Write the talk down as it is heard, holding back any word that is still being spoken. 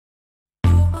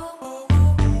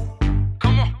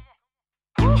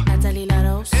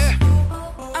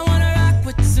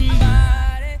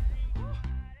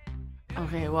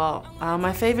well,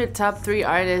 my favorite top 3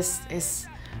 artists is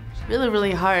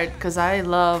really hard because I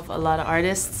love a lot of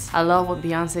artists. I love what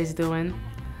Beyonce's doing.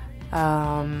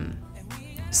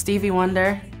 Stevie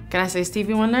Wonder. Can I say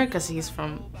Stevie Wonder? Because he's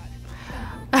from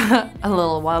a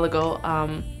little while ago.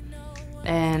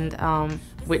 And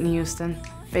Whitney Houston.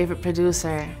 Favorite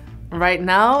producer. Right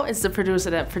now, it's the producer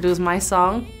that produced my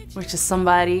song, which is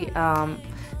Somebody.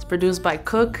 It's produced by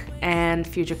Cook and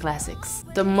Future Classics.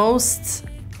 The most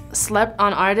slept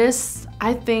on artist,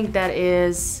 I think that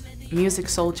is Music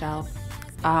Soul Child.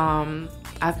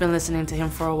 I've been listening to him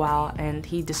for a while and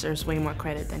he deserves way more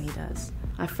credit than he does.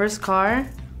 My first car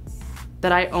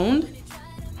that I owned?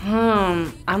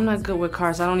 I'm not good with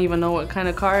cars. I don't even know what kind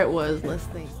of car it was. Let's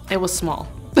think. It was small.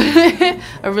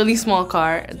 A really small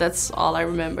car. That's all I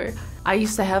remember. I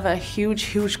used to have a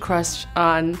huge crush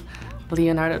on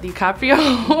Leonardo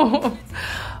DiCaprio.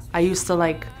 I used to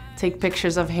like take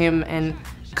pictures of him and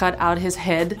cut out his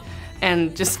head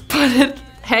and just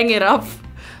hang it up.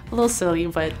 A little silly,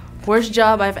 but worst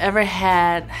job I've ever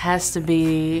had has to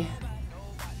be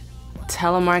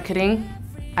telemarketing.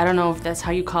 I don't know if that's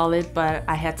how you call it, but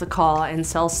I had to call and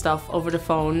sell stuff over the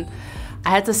phone. I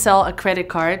had to sell a credit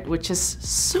card, which is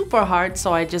super hard,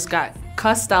 so I just got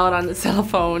cussed out on the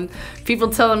telephone. People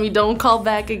telling me don't call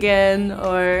back again,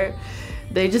 or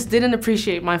they just didn't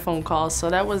appreciate my phone calls,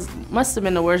 so that must have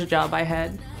been the worst job I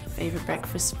had. Favorite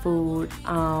breakfast food?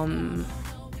 I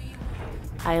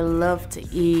love to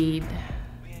eat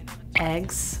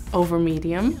eggs over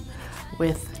medium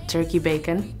with turkey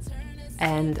bacon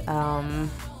and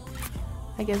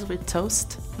I guess with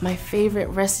toast. My favorite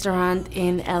restaurant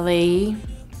in LA,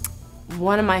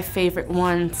 one of my favorite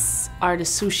ones are the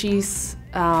sushis,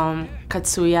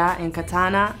 Katsuya and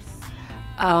Katana.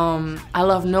 I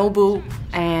love Nobu,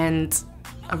 and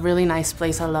a really nice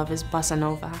place I love is Bossa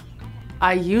Nova.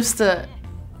 I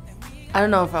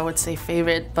don't know if I would say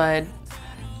favorite, but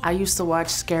I used to watch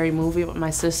Scary Movie with my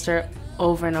sister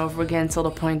over and over again till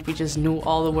the point we just knew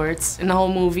all the words in the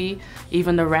whole movie,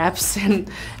 even the raps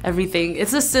and everything.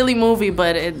 It's a silly movie,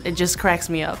 but it just cracks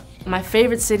me up. My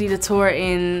favorite city to tour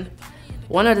in,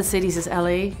 one of the cities is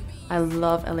LA. I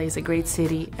love LA, it's a great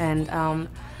city, and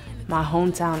my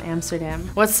hometown, Amsterdam.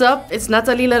 What's up? It's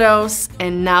Natalie La Rose,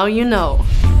 and now you know.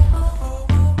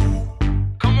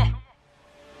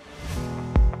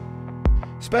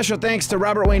 Special thanks to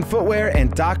Robert Wayne Footwear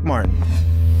and Doc Martin.